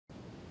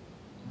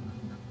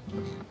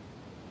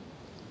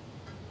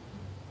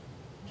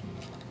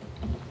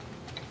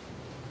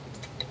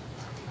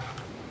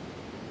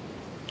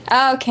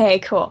Okay,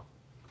 cool.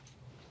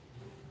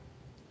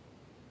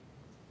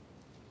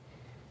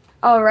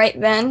 All right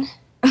then.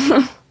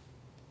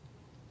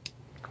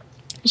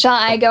 Shall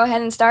I go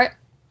ahead and start?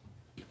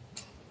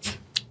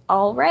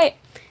 All right.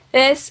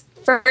 This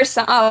first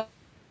song,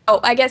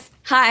 I guess,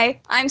 hi,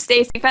 I'm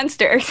Stacey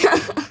Fenster.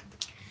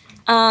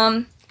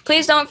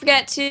 Please don't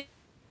forget to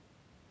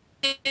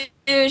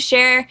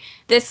share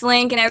this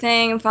link and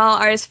everything, and follow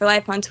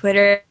Artists4Life on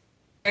Twitter,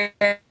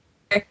 and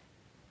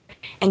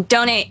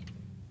donate.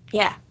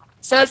 Yeah.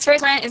 So this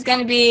first one is going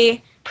to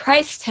be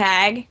Price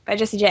Tag by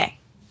Jessie J.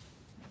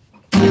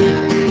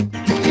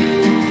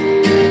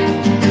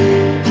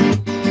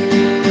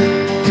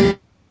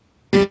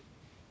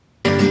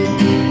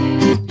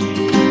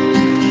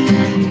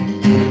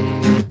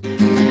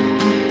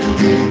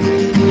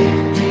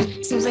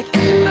 Seems like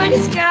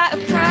everybody's got a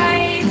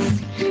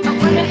price. I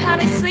wonder how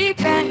they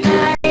sleep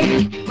at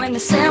night. When the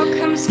sale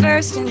comes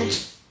first and the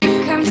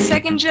check comes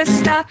second, just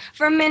stop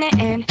for a minute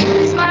and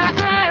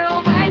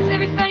smile. Why is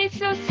everybody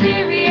so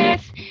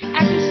serious?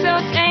 Acting so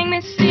dang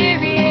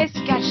mysterious.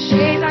 You got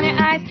shades on your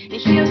eyes, your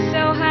heels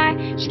so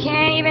high, she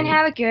can't even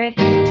have a good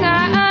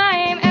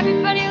time.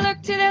 Everybody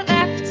look to the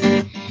left,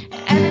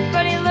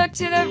 everybody look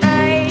to the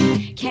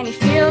right. Can you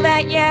feel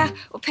that? Yeah,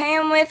 we'll pay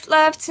 'em with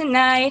love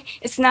tonight.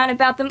 It's not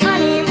about the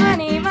money,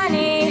 money,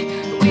 money.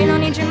 We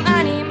don't need your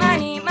money,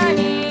 money,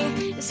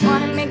 money. Just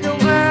wanna make the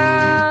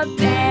world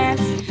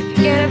dance.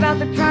 Forget about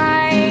the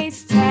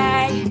price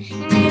tag.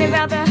 It ain't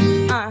about the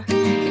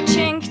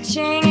ka-ching,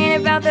 ka-ching.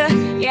 Ain't about the,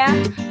 yeah,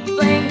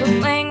 bling,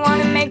 bling.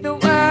 Wanna make the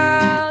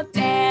world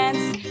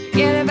dance.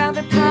 Forget about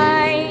the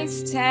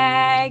price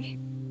tag.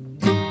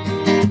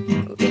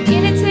 We're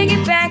gonna take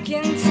it back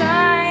in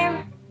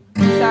time.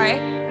 Sorry,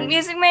 the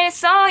music made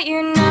us all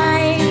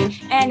unite,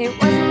 and it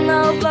wasn't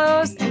low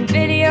blows and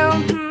video.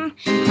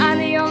 I'm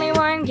the only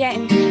one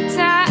getting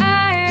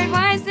tired.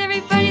 Why is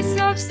everybody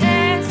so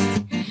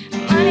obsessed?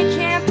 Money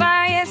can't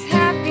buy us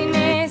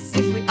happiness.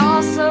 If we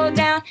all slow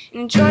down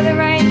and enjoy the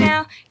right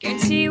now,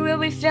 guarantee we'll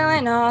be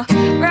feeling all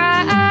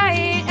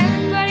right.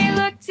 Everybody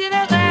look to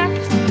the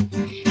left,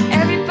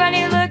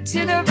 everybody look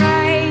to the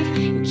right.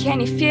 Can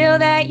you feel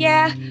that?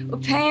 Yeah, we're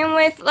paying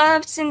with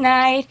love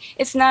tonight.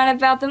 It's not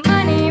about the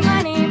money,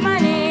 money,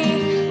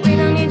 money. We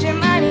don't need your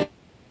money,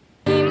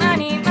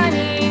 money,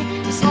 money.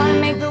 Just wanna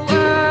make the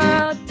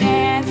world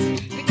dance.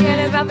 Forget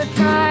about the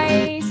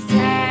price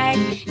tag.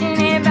 It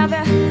ain't about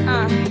the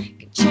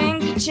ka-ching,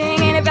 ka-ching.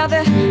 Ain't about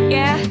the,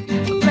 yeah,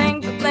 bling,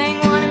 bling.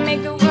 Wanna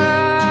make the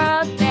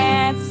world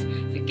dance.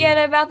 Forget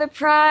about the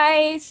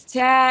price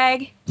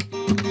tag.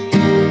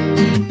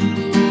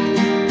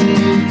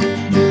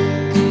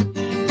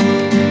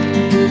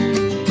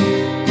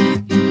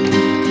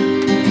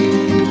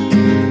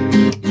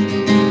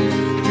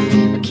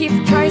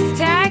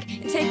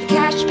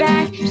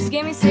 Just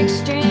give me 6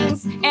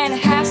 strings and a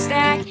half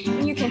stack,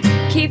 and you can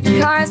keep the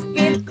cars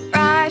in the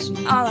garage.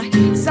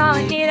 It's all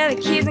I need are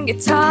the keys and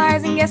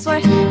guitars. And guess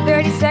what?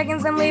 30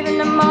 seconds, I'm leaving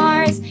to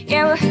Mars.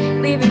 Yeah, we're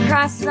leaving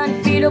crosses,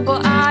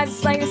 undefeatable odds.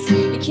 It's like this,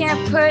 you can't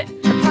put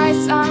a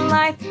price on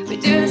life. We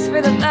do this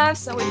for the love,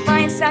 so we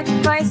find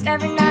sacrifice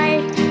every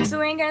night. So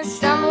we ain't gonna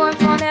stumble and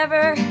fall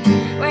never.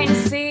 Wait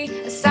and see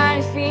a sign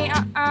of feet,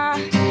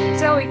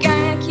 So we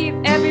gotta keep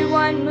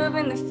everyone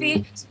moving the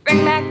feet. So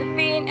bring back the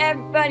beat and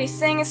everybody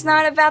sing. It's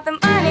not about the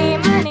money,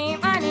 money,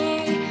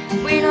 money.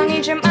 We don't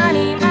need your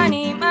money,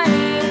 money,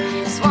 money.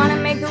 Just wanna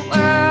make the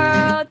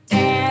world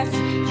dance.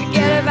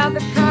 Forget about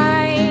the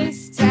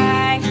price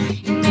tag.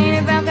 It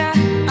ain't about the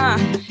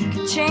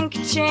ka-ching,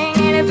 ka-ching.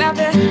 Ain't about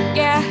the,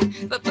 yeah,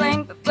 but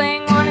bling,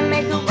 wanna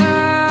make the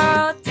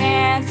world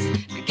dance.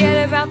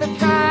 Forget about the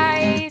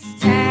price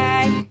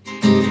tag.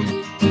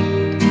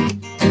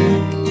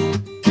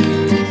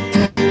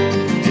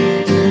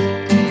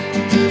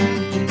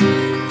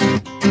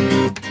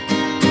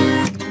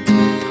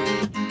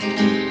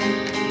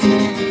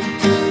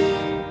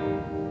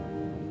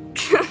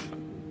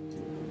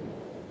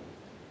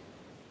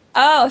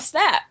 Oh,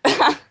 snap.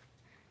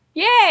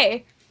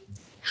 Yay.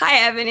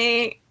 Hi,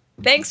 Ebony.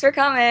 Thanks for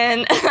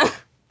coming.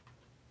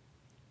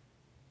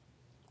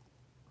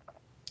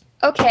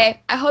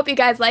 Okay, I hope you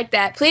guys like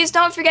that. Please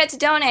don't forget to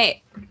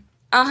donate.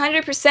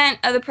 100%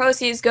 of the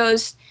proceeds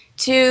goes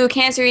to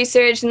cancer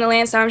research and the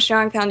Lance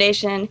Armstrong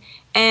Foundation.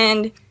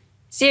 And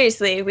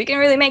seriously, we can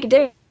really make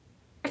a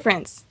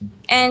difference.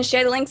 And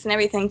share the links and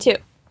everything, too.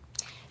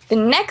 The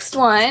next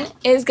one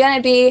is going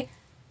to be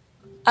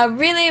a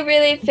really,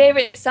 really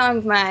favorite song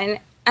of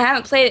mine. I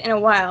haven't played it in a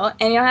while,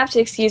 and you'll have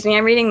to excuse me.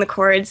 I'm reading the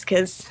chords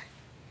because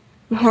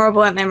I'm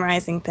horrible at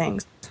memorizing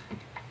things.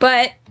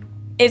 But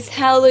it's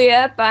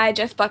Hallelujah by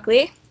Jeff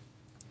Buckley.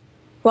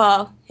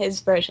 Well,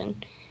 his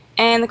version.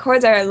 And the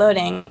chords are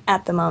loading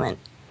at the moment.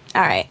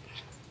 All right.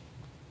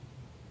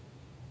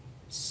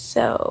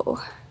 So...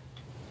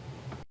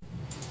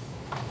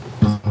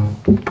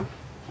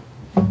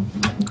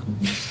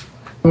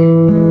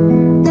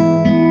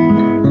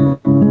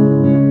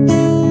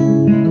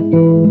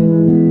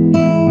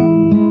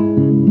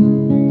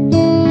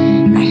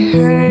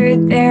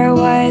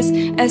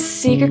 a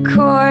secret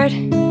chord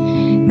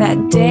that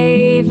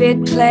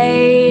David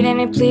played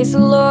and it pleased the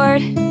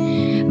Lord.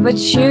 But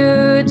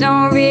you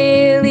don't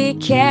really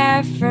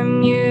care for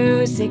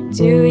music,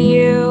 do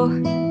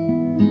you?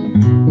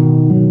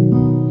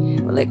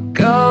 Well, it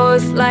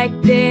goes like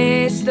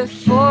this: the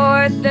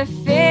fourth, the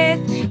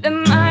fifth, the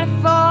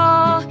minor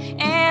fall,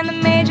 and the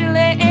major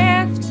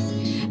lift.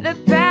 The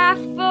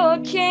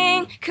baffled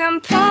king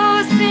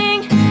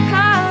composing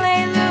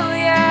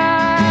hallelujah,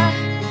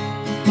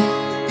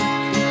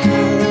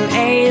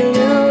 hallelujah,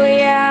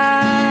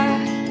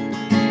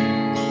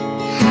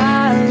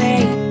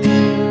 hallelujah,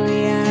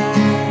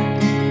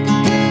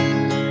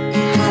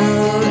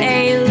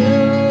 hallelujah,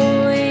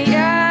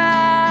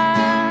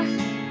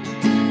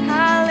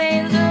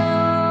 hallelujah.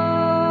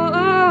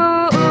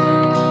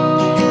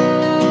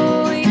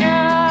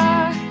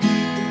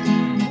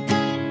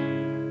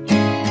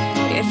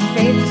 Your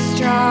faith is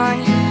strong,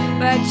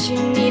 but you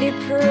needed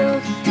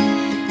proof.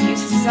 You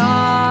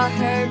saw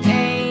her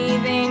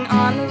bathing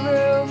on the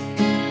roof,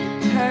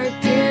 her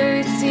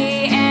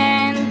beauty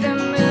and the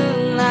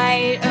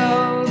moonlight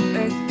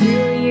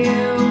overthrew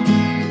you.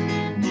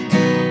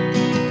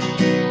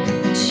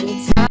 She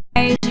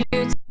tied you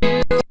to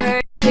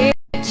her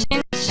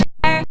kitchen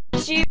chair,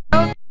 she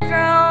broke the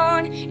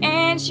throne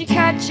and she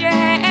cut your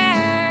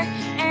hair,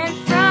 and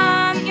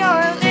from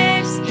your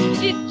lips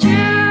she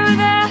drew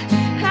the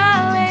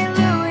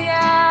hallelujah,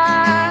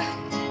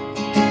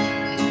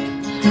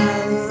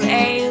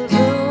 hallelujah,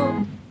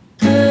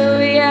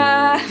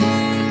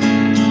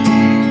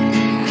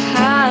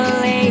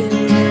 hallelujah,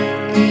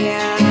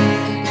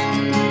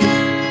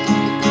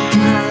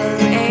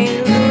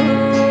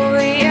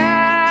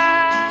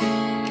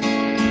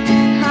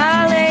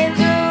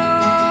 hallelujah.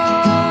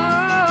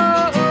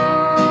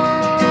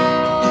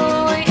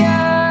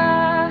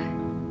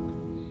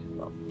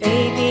 Well,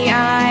 baby,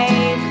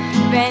 I've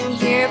been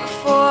here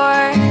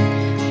before.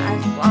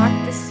 I've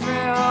walked this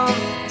room,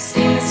 I've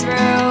seen this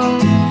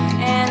room,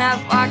 and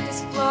I've walked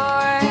this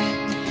floor.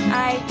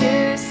 I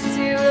used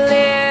to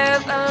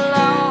live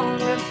alone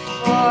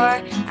before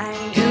I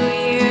knew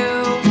you.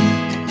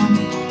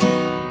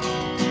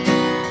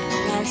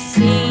 And I've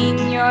seen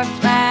your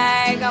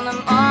flag on the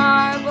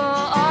marble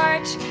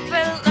arch,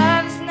 but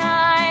love's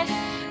not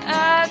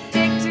a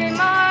victory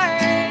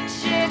march.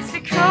 It's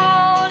a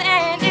cold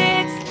and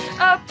it's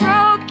a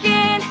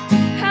broken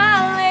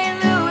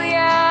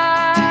hallelujah,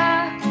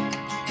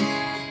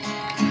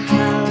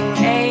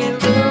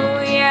 hallelujah,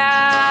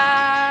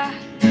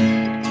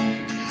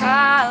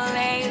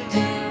 hallelujah,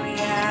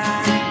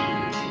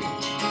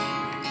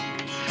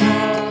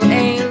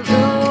 hallelujah,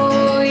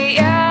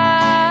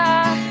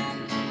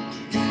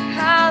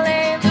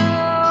 hallelujah.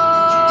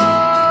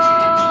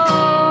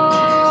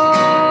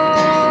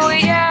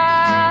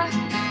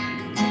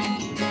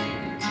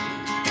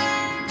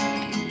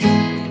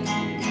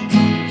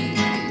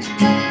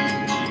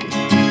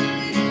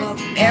 Well,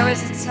 there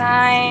was a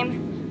time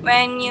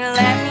when you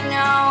let me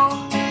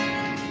know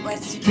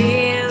what's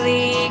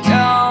really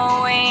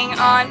going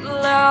on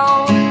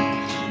below,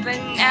 but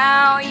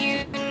now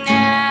you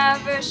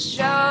never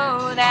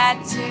show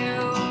that to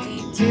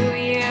me, do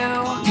you?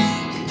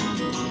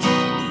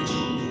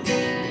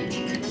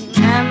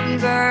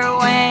 Remember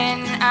when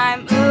I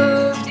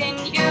moved in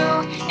you,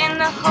 and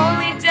the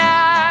holy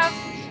dove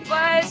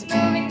was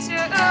moving too,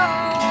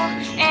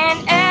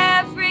 and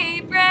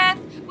every breath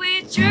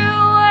we drew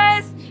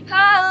was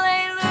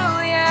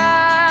hallelujah,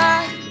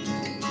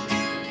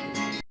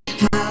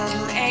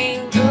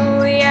 hallelujah,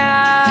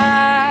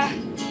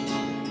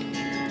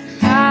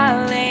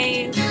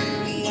 hallelujah,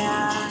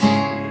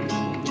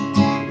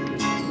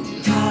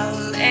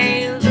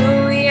 hallelujah,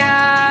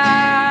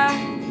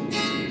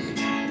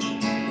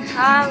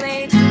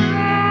 hallelujah.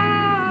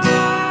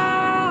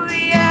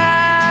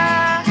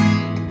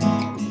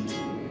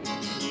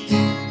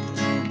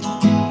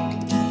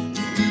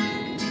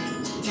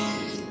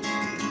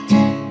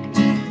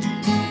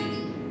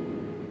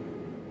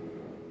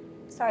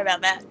 Sorry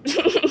about that.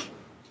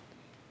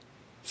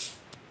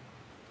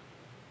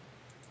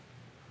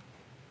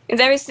 Is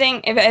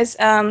everything, is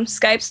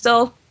Skype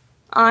still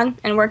on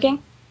and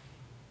working?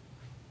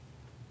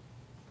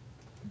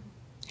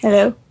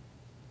 Hello?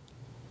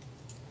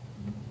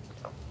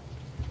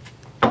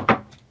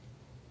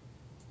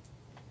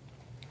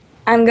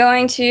 I'm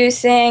going to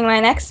sing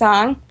my next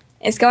song.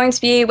 It's going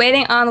to be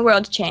Waiting on the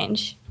World to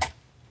Change.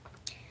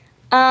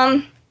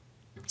 So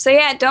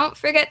yeah, don't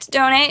forget to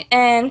donate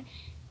and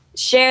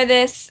share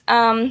this,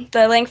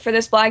 the link for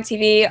this blog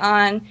TV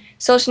on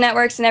social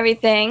networks and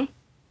everything.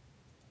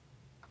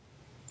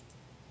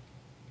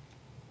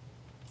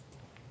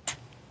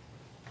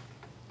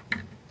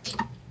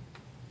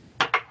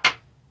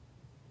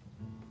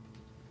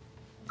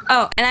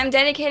 Oh, and I'm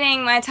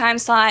dedicating my time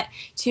slot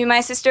to my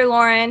sister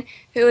Lauren,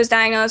 who was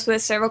diagnosed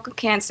with cervical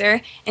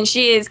cancer, and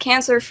she is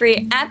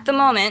cancer-free at the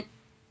moment,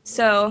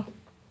 so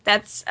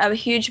that's a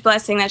huge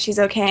blessing that she's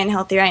okay and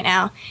healthy right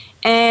now.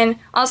 And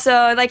also,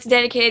 I'd like to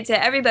dedicate it to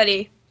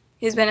everybody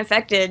who's been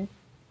affected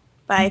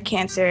by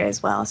cancer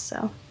as well,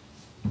 so.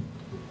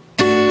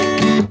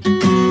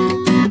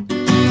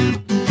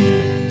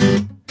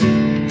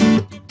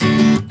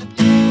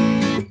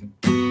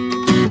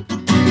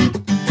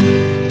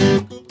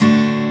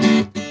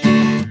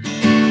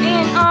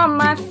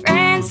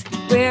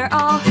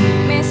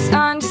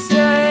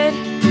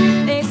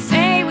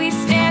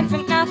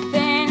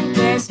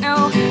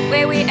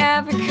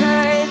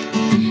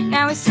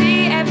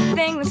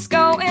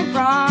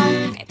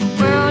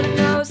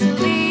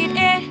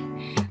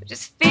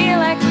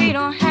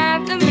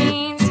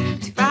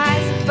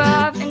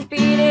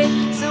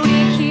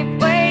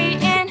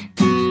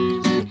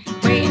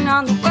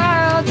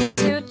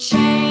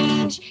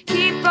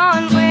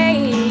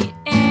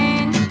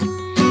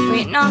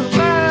 waiting on the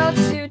world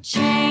to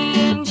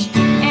change.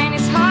 And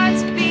it's hard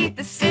to beat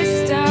the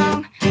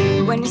system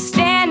when you're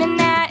standing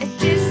at a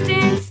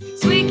distance,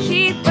 so we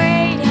keep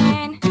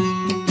waiting,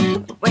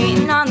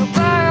 waiting on the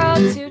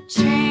world to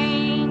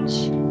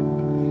change.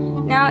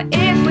 Now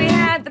if we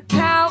had the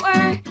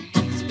power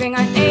to bring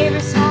our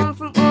neighbors home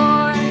from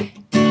war,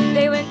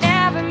 they would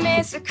never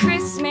miss a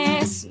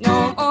Christmas,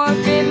 no more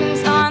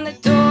ribbons on the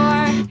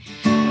door.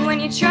 When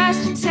you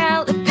trust your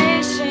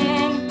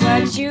television,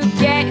 what you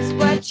get is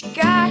what you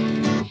got,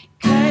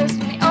 'cause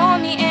when they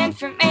own the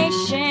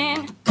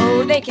information,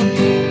 oh, they can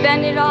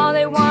bend it all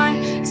they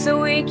want.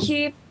 So we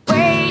keep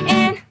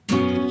waiting,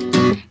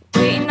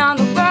 waiting on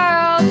the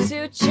world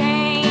to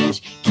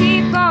change.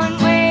 Keep on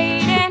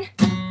waiting,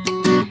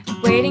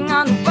 waiting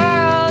on the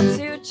world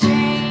to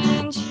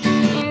change.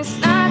 And it's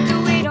not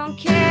that we don't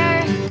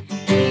care,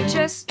 we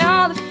just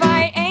know the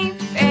fight ain't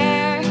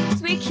fair.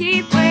 So we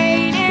keep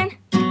waiting,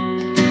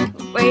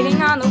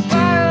 waiting on the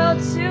world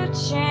to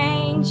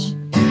change.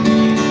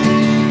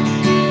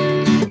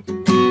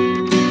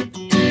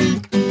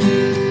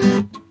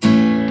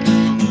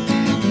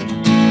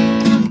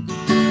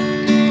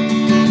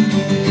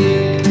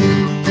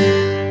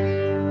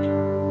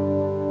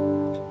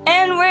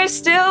 And we're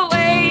still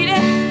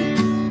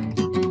waiting,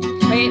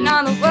 waiting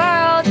on the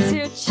world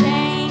to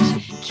change.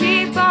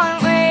 Keep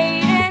on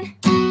waiting,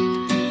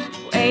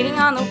 waiting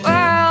on the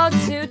world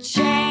to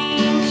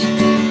change.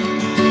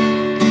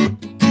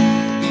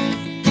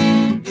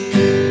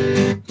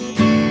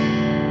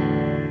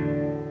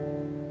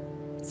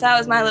 So that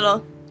was my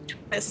little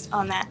twist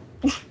on that.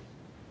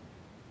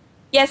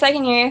 Yes, I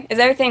can hear you. Is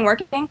everything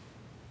working?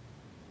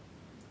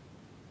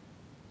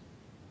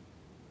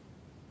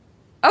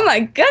 Oh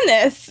my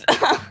goodness!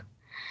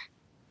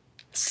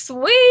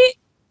 Sweet!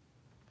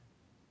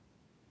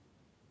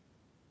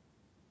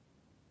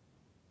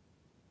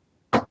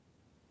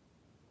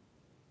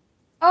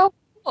 Oh,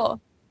 cool.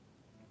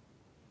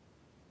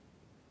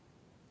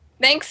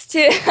 Thanks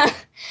to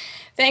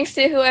thanks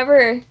to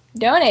whoever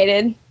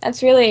donated.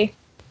 That's really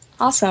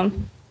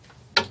awesome.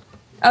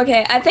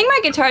 Okay, I think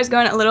my guitar is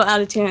going a little out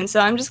of tune, so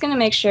I'm just gonna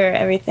make sure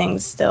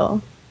everything's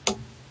still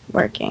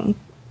working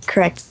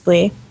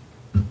correctly.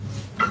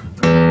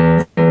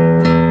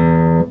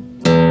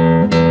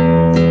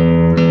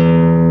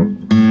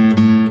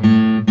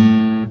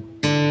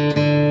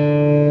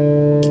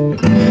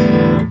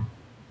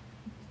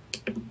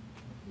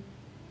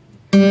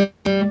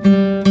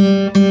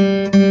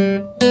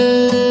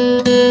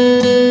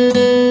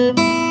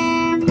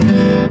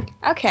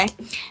 Okay,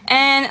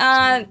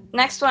 and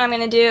next one I'm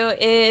gonna do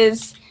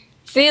is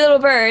Three Little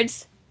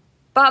Birds,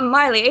 Bob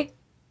Marley.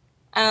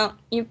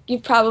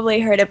 You've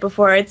probably heard it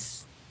before.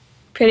 It's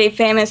pretty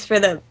famous for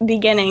the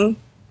beginning,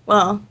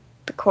 well,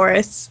 the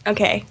chorus.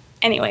 Okay,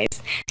 anyways,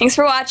 thanks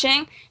for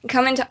watching, and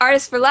come into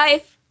Artists for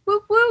Life.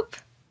 Whoop whoop.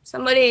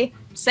 Somebody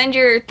send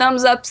your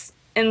thumbs ups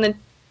in the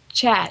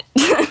chat.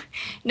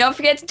 Don't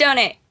forget to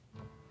donate.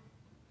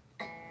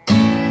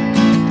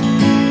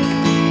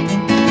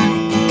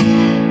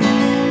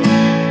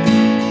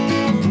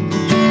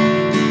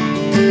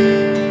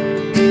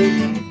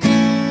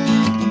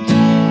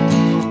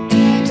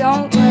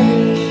 Don't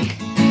worry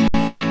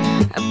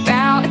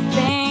about a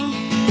thing,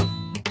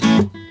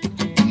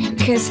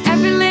 'cause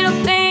every little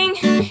thing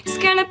is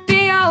gonna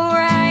be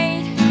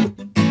alright.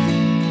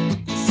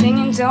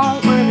 Singing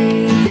don't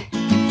worry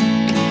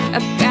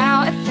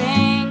about a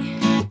thing,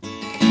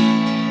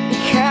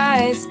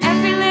 because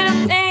every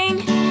little thing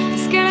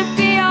is gonna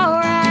be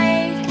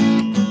alright.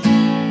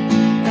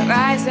 I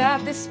rise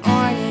up this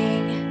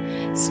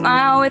morning,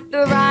 smile with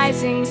the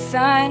rising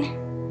sun.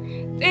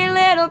 Three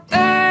little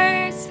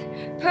birds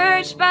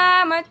perched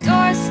by my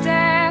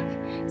doorstep,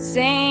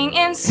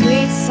 singing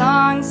sweet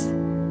songs,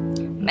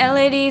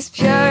 melodies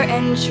pure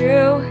and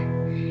true,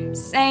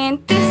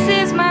 saying this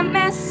is my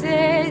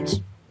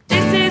message,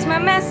 this is my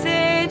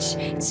message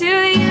to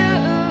you.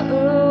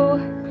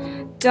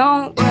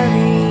 Don't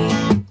worry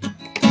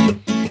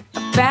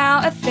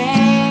about a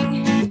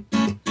thing,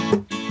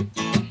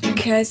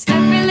 because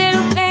every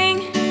little thing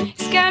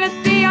is gonna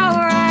be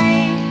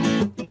alright.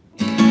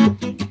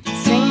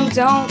 Singing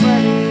don't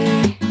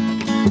worry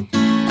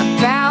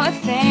about a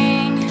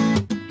thing,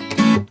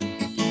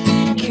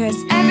 because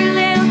every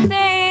little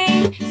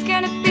thing is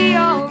gonna be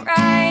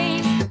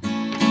alright.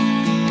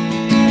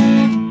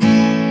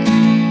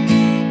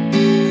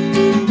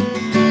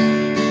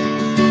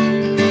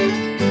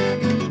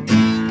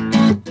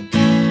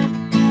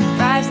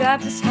 Rise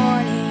up this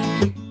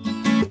morning,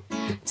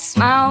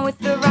 smile with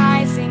the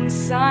rising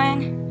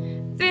sun.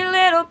 Three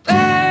little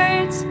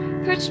birds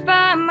perched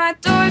by my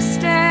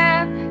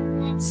doorstep,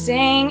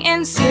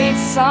 singing sweet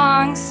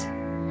songs,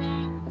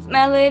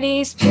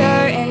 melodies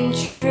pure and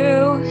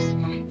true,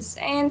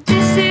 saying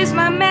this is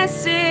my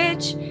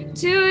message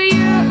to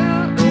you.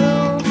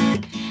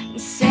 And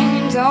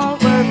singing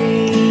don't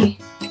worry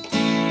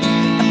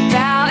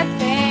about a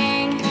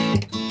thing,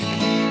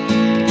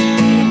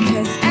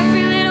 because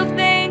every little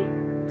thing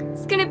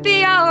is gonna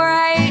be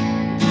alright.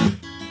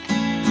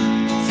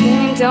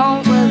 Singing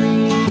don't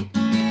worry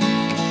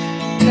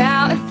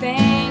about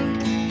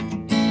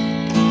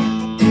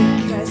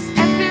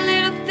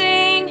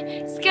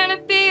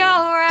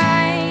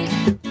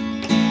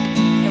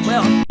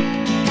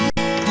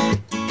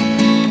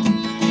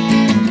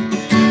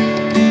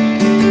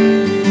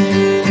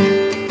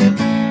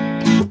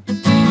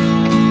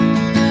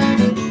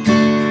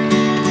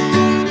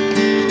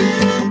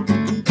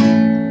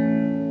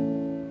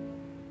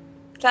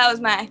was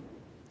my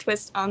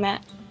twist on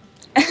that.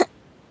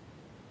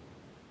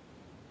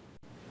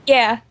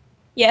 Yeah.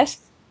 Yes.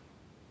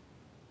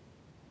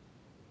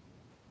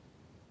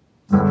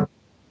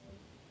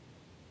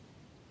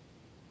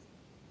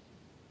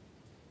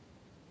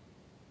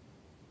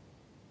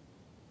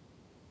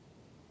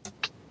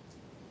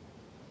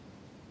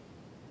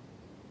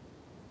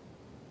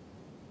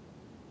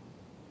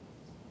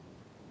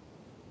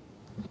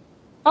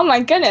 Oh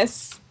my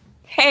goodness.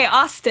 Hey,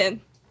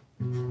 Austin.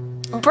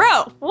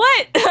 Bro,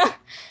 what?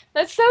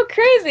 That's so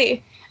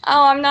crazy.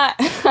 Oh, I'm not.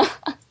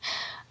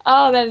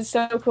 Oh, that is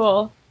so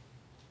cool.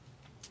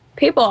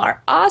 People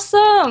are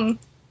awesome.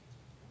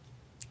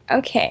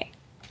 Okay.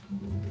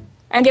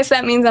 I guess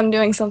that means I'm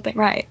doing something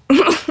right.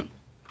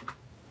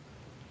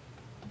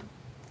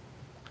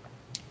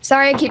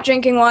 Sorry, I keep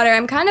drinking water.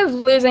 I'm kind of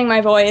losing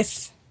my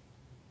voice.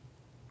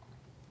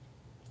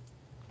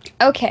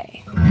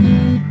 Okay.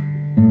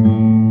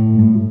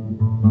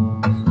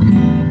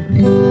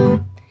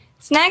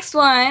 This next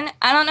one,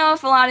 I don't know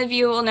if a lot of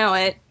you will know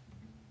it.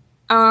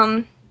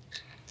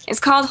 It's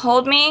called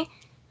Hold Me,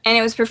 and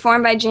it was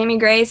performed by Jamie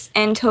Grace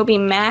and Toby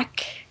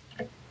Mac.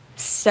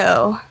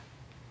 So,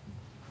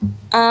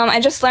 I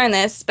just learned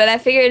this, but I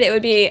figured it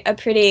would be a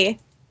pretty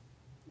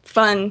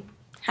fun,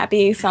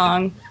 happy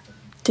song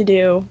to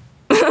do.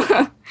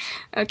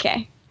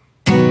 Okay.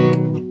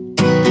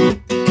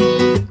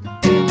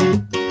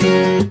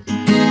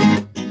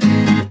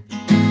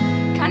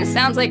 Kind of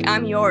sounds like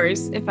I'm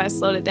yours if I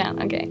slowed it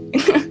down. Okay.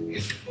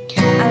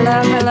 I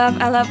love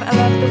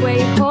the way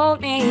you hold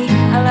me.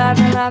 I love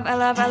the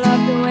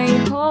way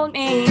you hold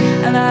me.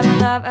 I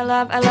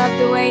love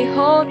the way you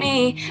hold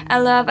me. I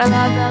love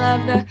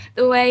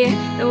the way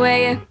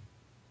you.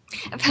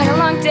 I've had a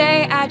long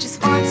day, I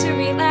just want to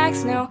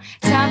relax. No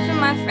time for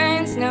my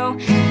friends, no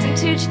time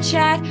to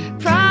chat.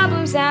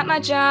 Problems at my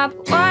job,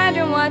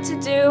 wondering what to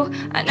do.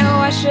 I know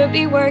I should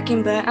be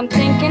working, but I'm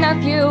thinking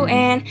of you.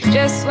 And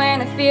just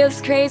when I feel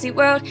this crazy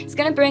world is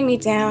gonna bring me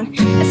down,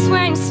 that's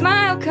when your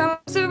smile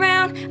comes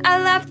around.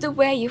 I love the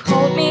way you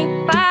hold me,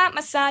 by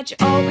my side you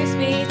always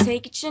be.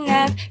 Take each and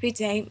every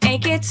day,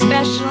 make it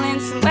special in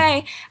some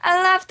way.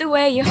 I love the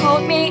way you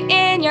hold me,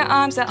 in your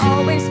arms I'll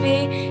always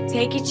be.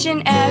 Take each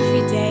and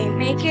every day,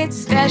 make it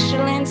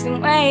special in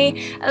some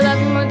way. I love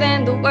you more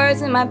than the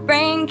words in my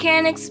brain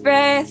can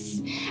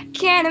express.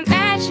 Can't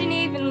imagine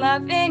even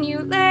loving you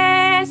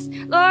less.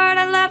 Lord,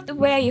 I love the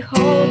way you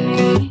hold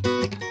me.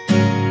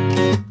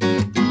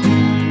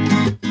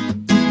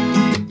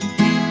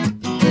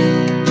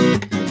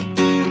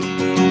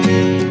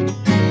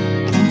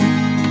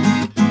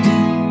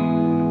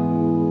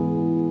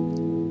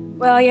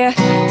 Well, you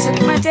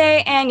took my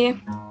day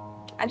and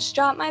I just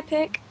dropped my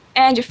pick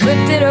and you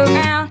flipped it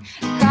around.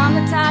 Calm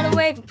the tidal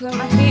wave and put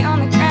my feet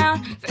on the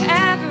ground.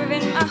 Forever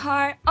in my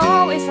heart,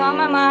 always on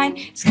my mind.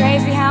 It's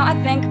crazy how I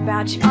think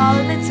about you all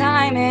of the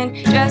time. And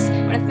just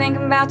when I think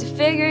I'm about to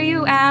figure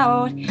you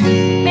out,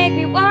 make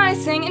me wanna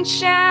sing and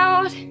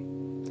shout.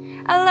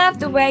 I love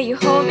the way you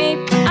hold me,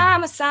 by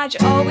my side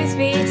you'll always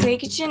be.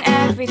 Take each and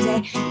every day,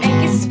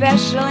 make it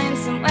special in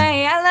some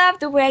way. I love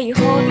the way you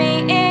hold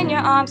me, in your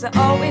arms I'll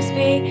always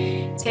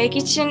be. Take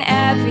each and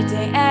every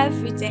day,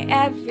 every day,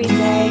 every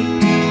day.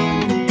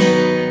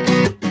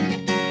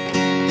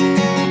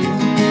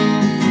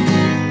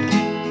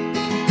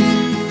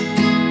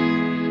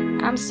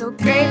 I'm so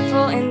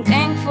grateful and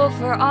thankful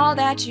for all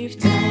that you've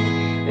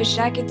done. Wish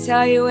I could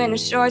tell you in a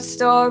short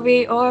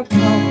story or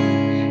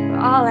poem.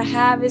 All I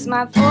have is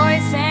my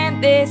voice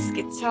and this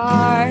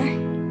guitar.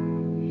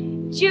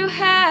 You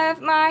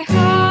have my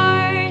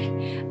heart.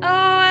 Oh,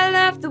 I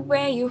love the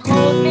way you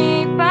hold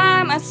me,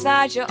 by my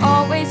side you'll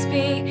always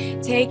be.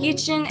 Take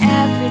each and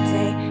every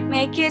day,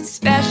 make it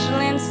special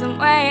in some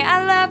way.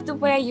 I love the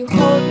way you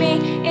hold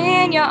me,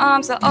 in your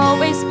arms I'll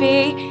always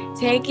be.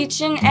 Take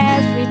each and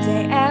every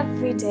day,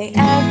 every day,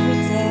 every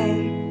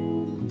day.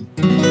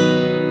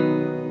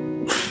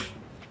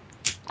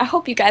 I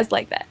hope you guys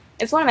like that.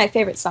 It's one of my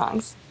favorite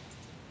songs.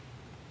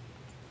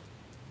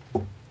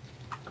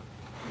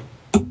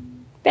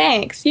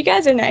 Thanks, you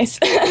guys are nice.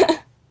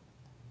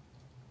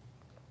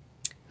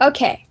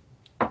 Okay,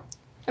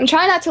 I'm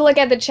trying not to look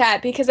at the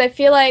chat because I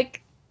feel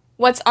like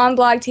what's on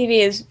Blog TV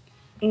is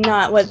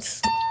not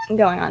what's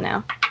going on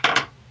now.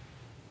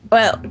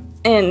 Well,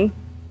 and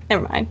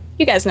never mind,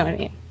 you guys know what I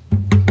mean.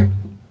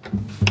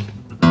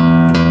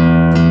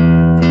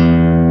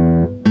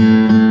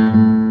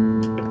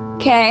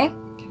 Okay,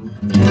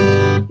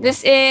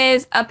 this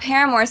is a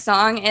Paramore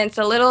song, and it's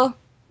a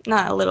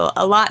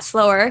lot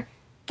slower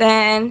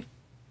than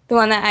the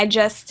one that I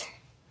just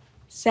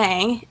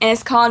sang, and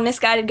it's called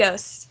Misguided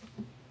Ghosts.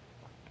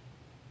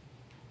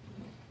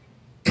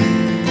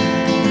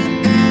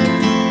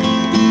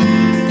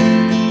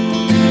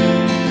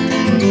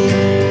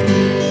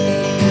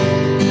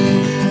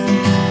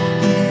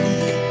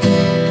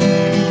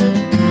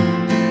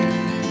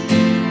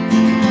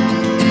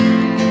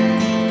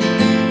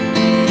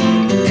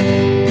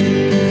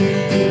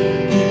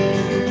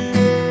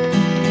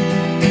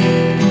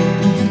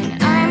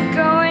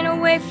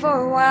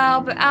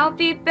 But I'll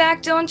be back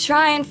back, don't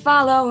try and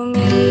follow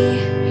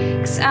me,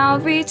 'cause I'll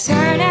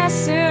return as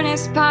soon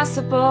as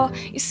possible.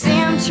 You see,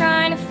 I'm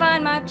trying to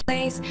find my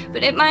place,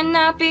 but it might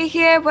not be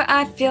here where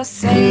I feel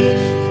safe.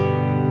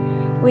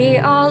 We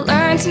all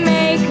learn to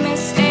make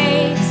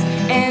mistakes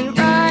and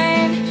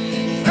run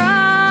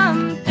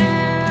from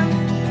them,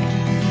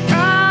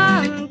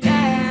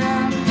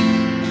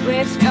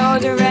 with no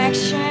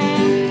direction.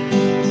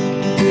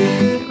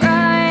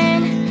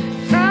 Run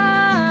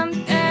from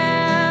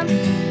them,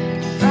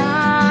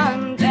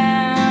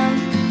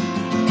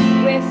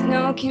 with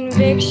no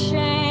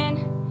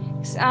conviction,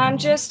 'cause I'm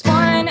just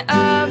one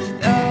of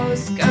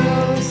those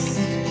ghosts,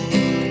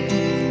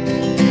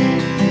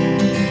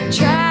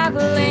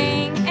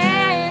 traveling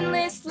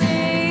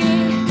endlessly.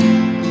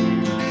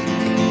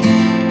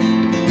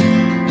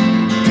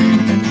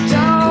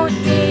 Don't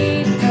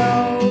need no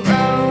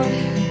road.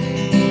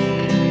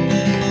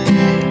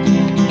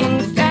 In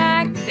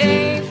fact,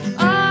 they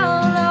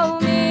follow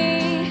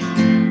me,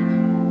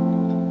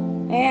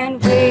 and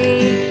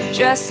we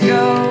just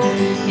go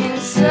in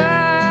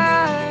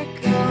circles.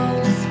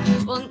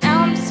 Well, now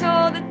I'm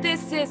told that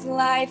this is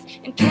life,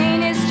 and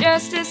pain is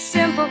just a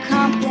simple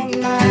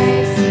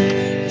compromise,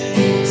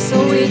 so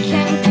we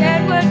can get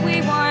what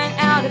we want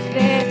out of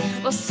it.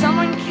 Will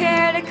someone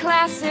care to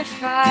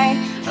classify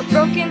a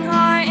broken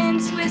heart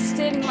and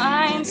twisted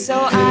mind, so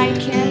I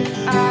can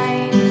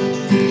find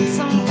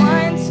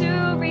someone to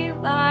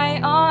rely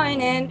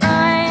on and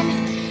run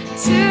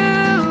to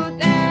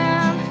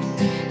them,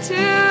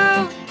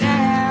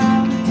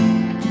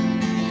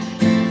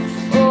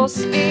 full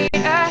speed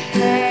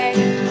ahead.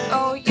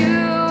 Oh,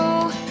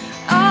 you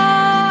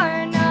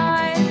are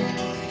not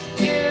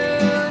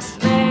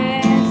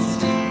useless.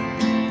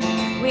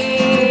 We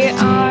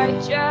are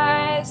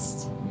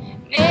just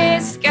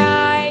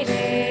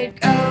misguided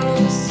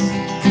ghosts,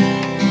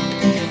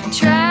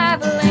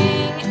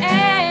 traveling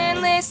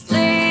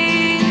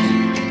endlessly.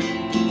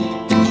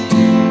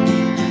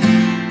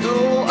 The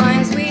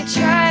ones we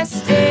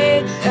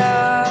trusted the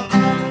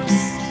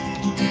most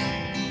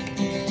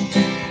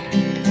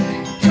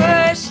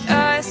pushed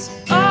us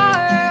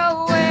far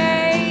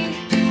away.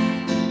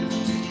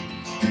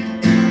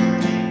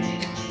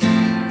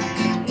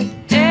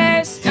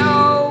 There's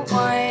no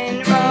one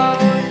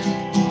road,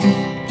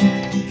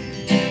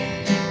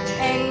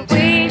 and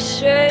we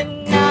should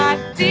not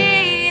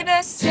be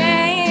the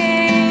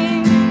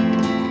same.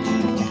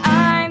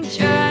 I'm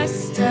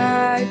just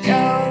a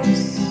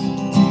ghost,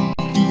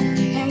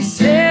 and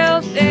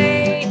still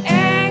they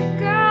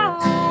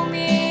echo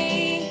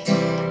me.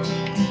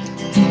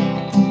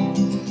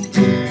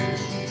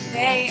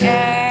 They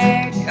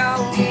echo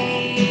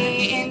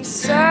me in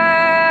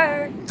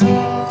circles.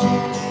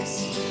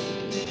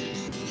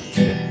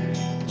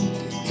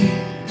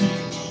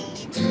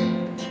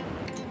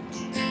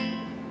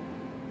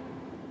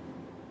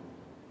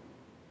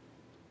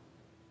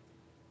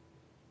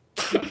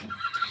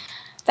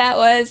 That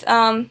was,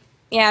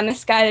 yeah,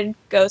 Misguided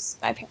Ghosts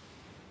by Parents.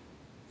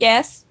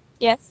 Yes?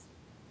 Yes?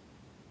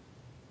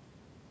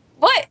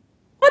 What?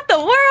 What the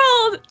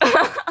world?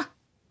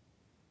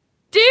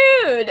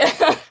 Dude!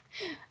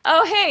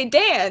 Oh, hey,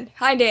 Dan.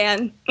 Hi,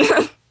 Dan.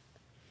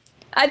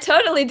 I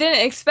totally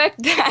didn't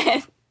expect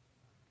that.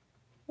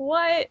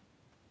 What?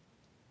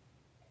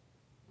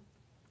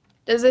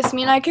 Does this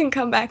mean I can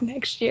come back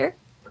next year?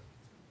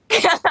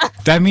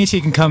 That means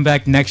he can come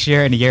back next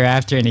year and a year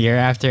after and a year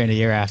after and a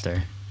year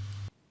after.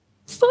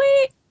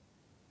 Sweet.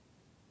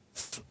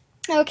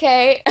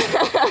 Okay.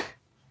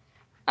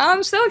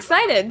 I'm so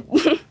excited.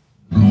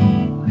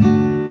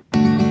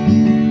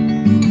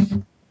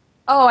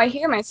 Oh, I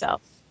hear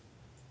myself.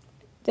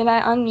 Did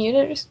I unmute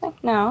it or something?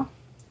 No.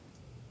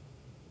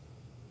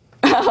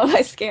 Oh,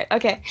 I'm scared.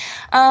 Okay.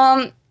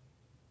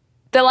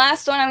 The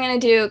last one I'm going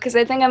to do, because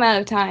I think I'm out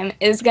of time,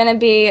 is going to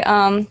be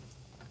a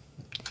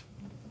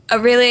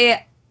really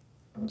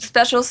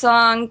special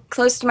song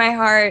close to my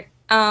heart.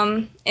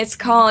 It's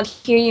called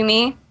Hear You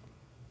Me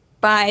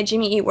by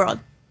Jimmy Eat World.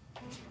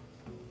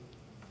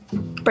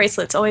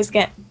 Bracelets always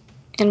get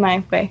in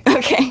my way.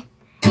 Okay.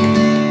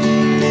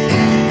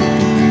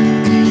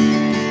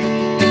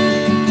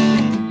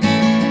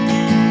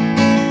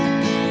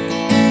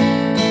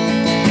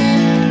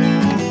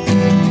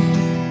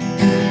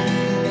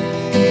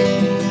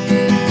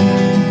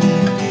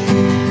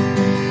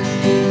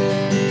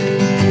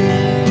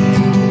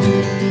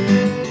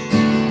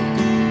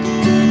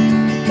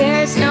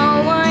 There's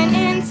no one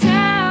in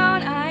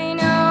town, I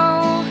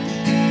know.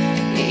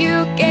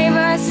 You gave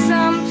us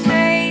some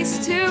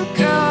place to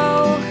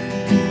go.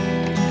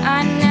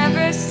 I know.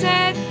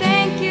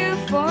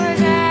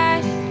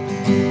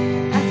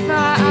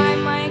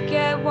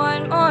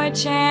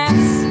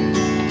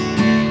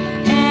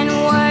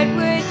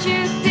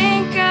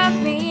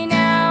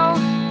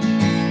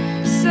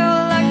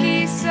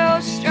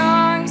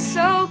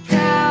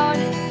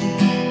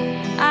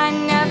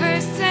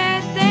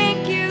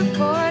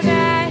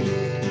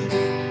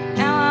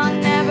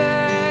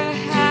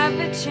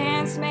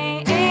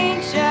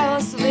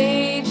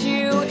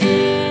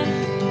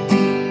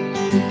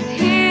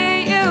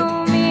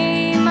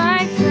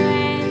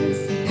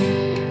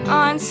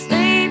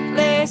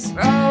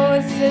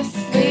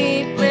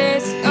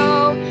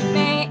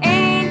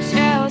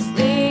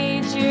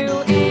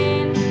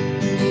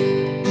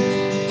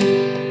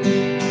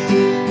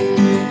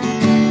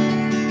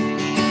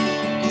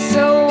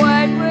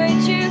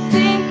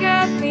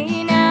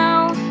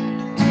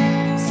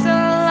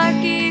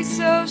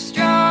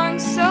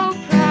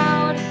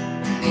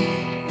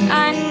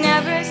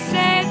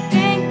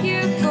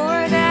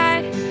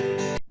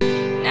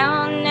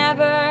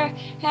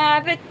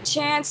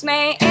 chance,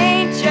 may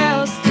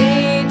angels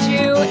lead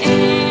you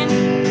in.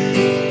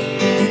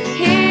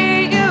 Hear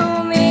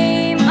you,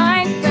 me,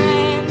 my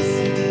friends,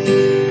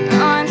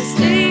 on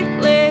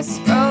sleepless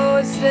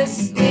roads, the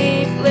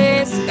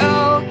sleepless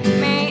go.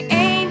 May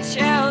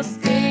angels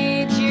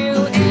lead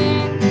you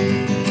in.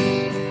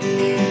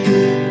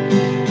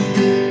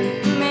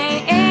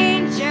 May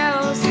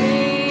angels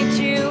lead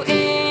you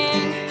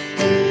in.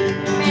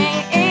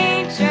 May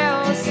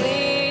angels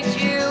lead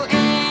you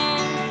in.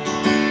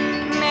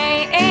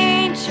 May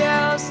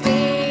angels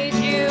lead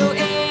you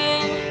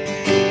in.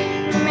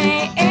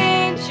 May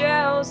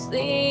angels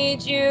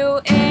lead you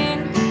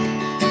in.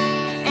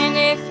 And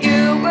if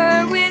you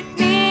were with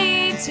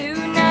me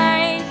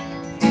tonight,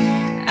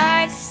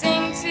 I'd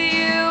sing to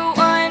you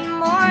one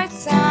more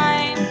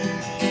time,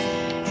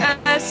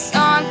 a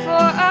song for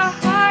a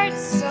heart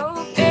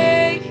so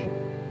big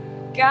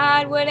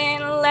God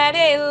wouldn't let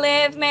it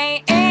live.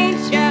 May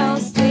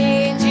angels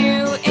lead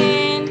you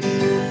in.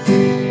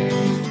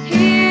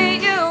 Hear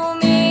you,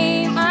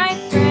 me, my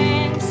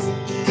friends,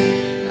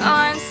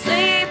 on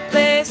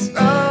sleepless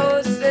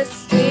roads, the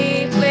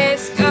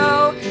sleepless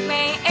go.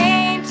 May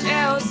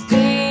angels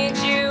lead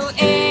you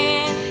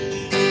in.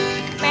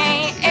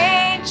 May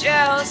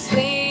angels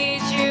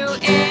lead you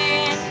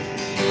in.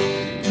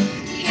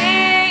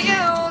 Hear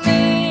you,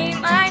 me,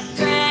 my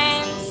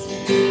friends,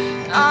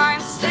 on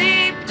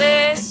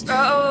sleepless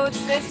roads,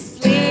 the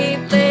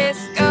sleepless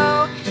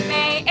go.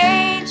 May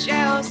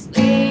angels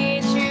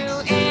lead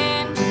you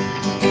in.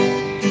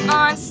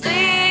 On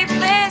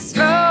sleepless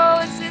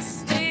roads, the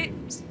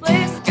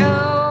sleepless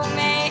go.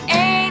 May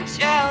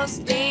angels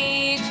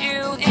lead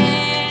you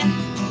in.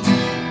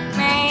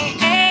 May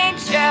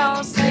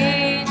angels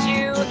lead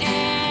you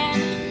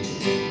in.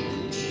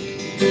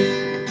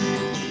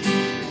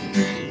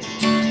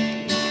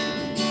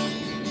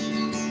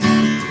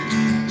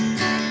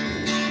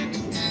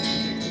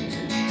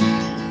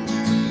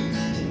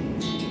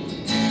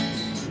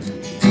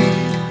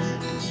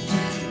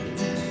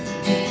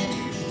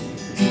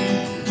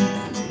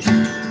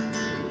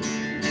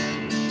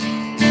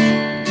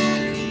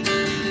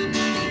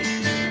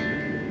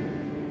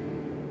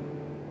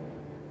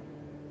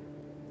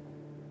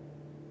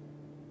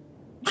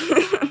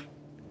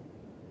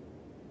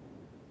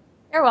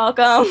 You're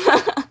welcome.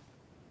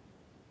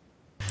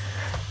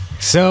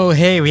 So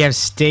hey, we have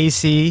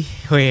Stacey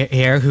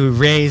here who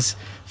raised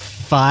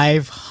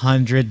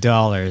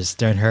 $500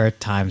 during her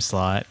time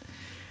slot.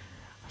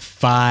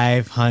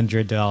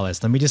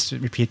 $500. Let me just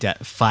repeat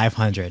that.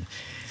 500.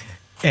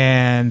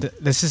 And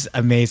this is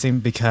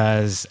amazing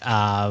because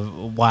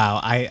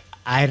wow, I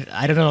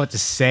don't know what to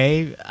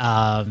say.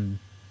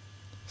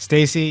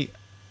 Stacey,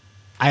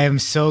 I am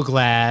so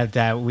glad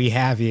that we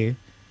have you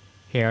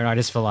here on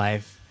Artists for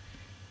Life,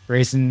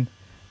 raising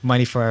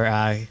money for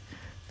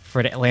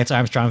the Lance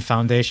Armstrong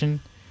Foundation.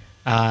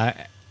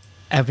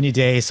 Ebony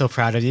Day is so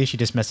proud of you. She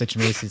just messaged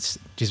me.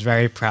 She's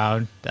very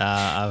proud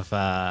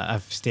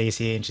of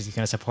Stacey, and she's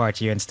going to support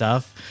you and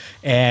stuff.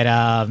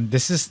 And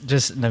this is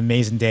just an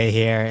amazing day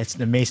here. It's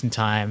an amazing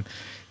time.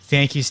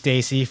 Thank you,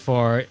 Stacey,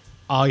 for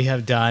all you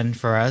have done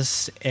for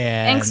us.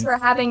 And Thanks for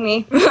having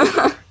me.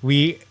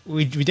 we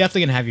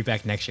definitely gonna have you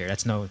back next year.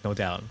 That's no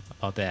doubt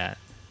about that.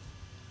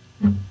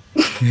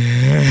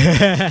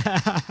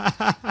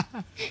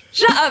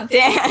 Shut up,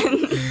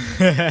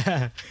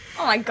 Dan.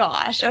 Oh my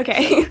gosh.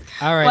 Okay.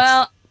 All right.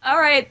 Well, all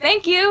right.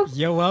 Thank you.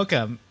 You're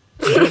welcome.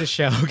 Enjoy the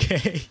show,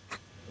 okay?